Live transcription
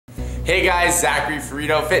Hey guys, Zachary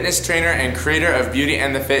Ferrito, fitness trainer and creator of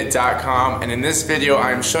beautyandthefit.com, and in this video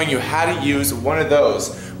I'm showing you how to use one of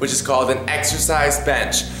those, which is called an exercise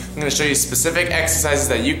bench. I'm going to show you specific exercises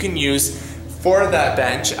that you can use for that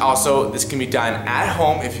bench. Also, this can be done at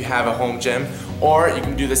home if you have a home gym, or you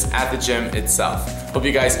can do this at the gym itself. Hope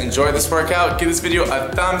you guys enjoy this workout. Give this video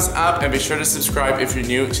a thumbs up and be sure to subscribe if you're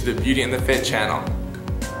new to the Beauty and the Fit channel.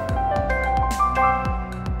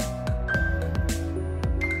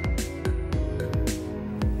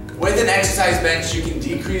 With an exercise bench, you can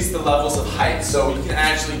decrease the levels of height. So you can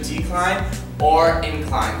actually decline or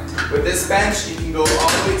incline. With this bench, you can go all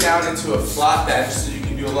the way down into a flat bench. So you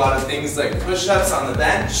can do a lot of things like push-ups on the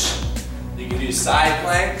bench. You can do side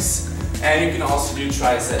planks. And you can also do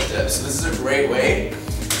tricep dips. So this is a great way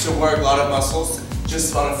to work a lot of muscles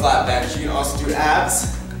just on a flat bench. You can also do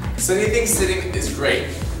abs. So anything sitting is great.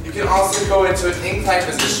 You can also go into an incline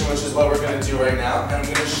position, which is what we're going to do right now. And I'm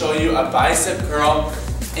going to show you a bicep curl,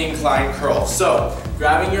 incline curl. So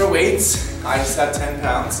grabbing your weights, I just have 10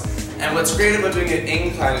 pounds. And what's great about doing an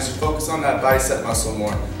incline is you focus on that bicep muscle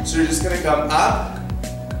more. So you're just going to come up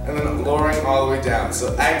and then lowering all the way down.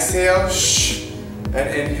 So exhale,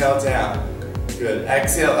 and inhale down. Good.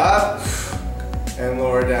 Exhale up and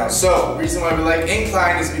lower down. So the reason why we like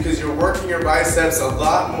incline is because you're working your biceps a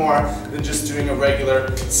lot more than just doing a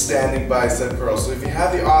regular standing bicep curl. So if you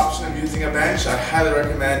have the option of using a bench, I highly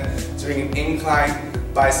recommend doing an incline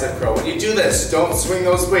bicep curl. When you do this, don't swing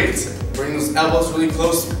those weights. Bring those elbows really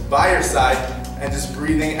close by your side and just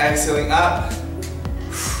breathing, exhaling up,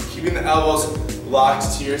 keeping the elbows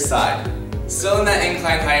locked to your side. Still in that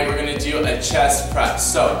incline height, we're going to do a chest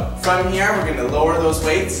press. So from here, we're going to lower those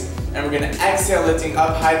weights and we're going to exhale, lifting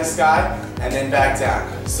up high to sky and then back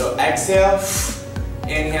down. So exhale,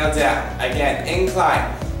 inhale down. Again,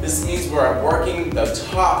 incline. This means we're working the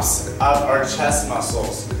tops of our chest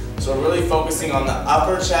muscles. So we're really focusing on the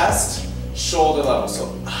upper chest, shoulder level.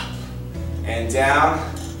 So up and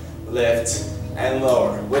down, lift and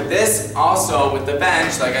lower. With this, also with the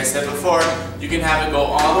bench, like I said before, you can have it go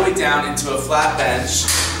all the way down into a flat bench.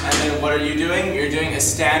 And then what are you doing? You're doing a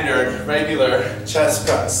standard, regular chest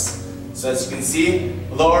press. So as you can see,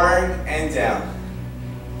 lowering and down.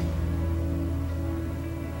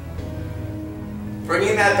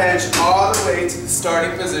 Bringing that bench all the way to the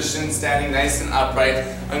starting position, standing nice and upright,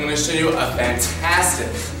 I'm going to show you a fantastic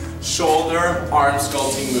shoulder arm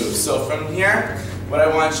sculpting move. So from here, what I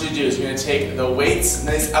want you to do is you're going to take the weights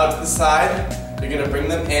nice out to the side, you're going to bring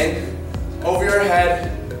them in, over your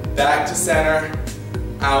head, back to center,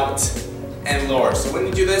 out, and lower. So when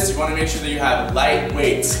you do this, you want to make sure that you have light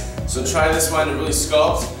weights. So try this one to really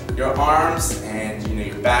sculpt your arms and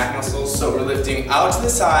your back muscles. So we're lifting out to the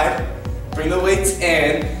side, bring the weights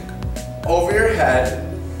in, over your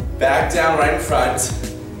head, back down right in front,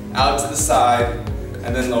 out to the side,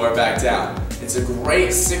 and then lower back down. It's a great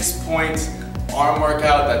 6-point arm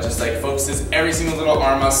workout that just focuses every single little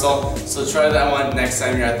arm muscle. So try that one next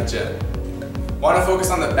time you're at the gym. Want to focus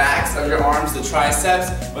on the backs of your arms, the triceps.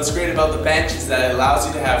 What's great about the bench is that it allows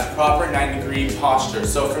you to have proper 90-degree posture.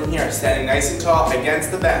 So from here, standing nice and tall against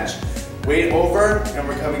the bench, weight over, and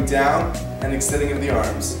we're coming down and extending of the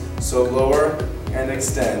arms. So lower and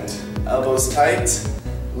extend. Elbows tight,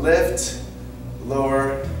 lift,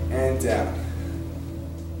 lower, and down.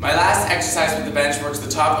 My last exercise with the bench works the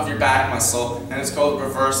top of your back muscle, and it's called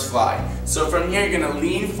reverse fly. So from here, you're going to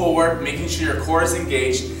lean forward, making sure your core is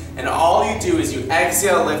engaged, and all you do is you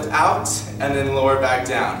exhale, lift out, and then lower back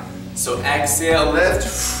down. So exhale,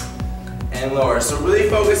 lift, and lower. So really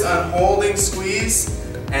focus on holding, squeeze,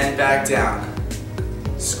 and back down.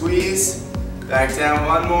 Squeeze, back down,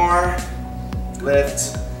 one more,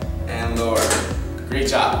 lift, and lower. Great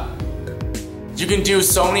job. You can do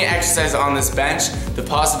so many exercises on this bench. The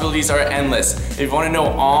possibilities are endless. If you want to know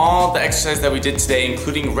all the exercises that we did today,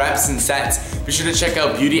 including reps and sets, be sure to check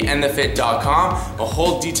out beautyandthefit.com. A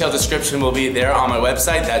whole detailed description will be there on my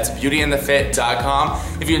website. That's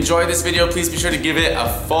beautyandthefit.com. If you enjoyed this video, please be sure to give it a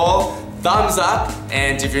full thumbs up.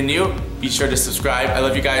 And if you're new, be sure to subscribe. I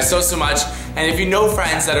love you guys so much. And if you know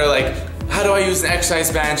friends that are like, how do I use an exercise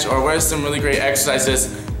bench, or where's some really great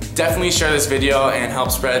exercises, definitely share this video and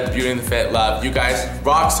help spread Beauty and the Fit love. You guys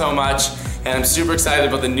rock so much, and I'm super excited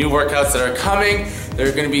about the new workouts that are coming.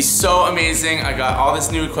 They're gonna be so amazing. I got all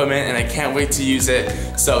this new equipment and I can't wait to use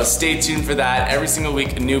it. So stay tuned for that. Every single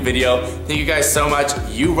week, a new video. Thank you guys so much.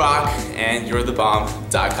 You rock, and you're the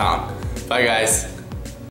bomb.com. Bye guys.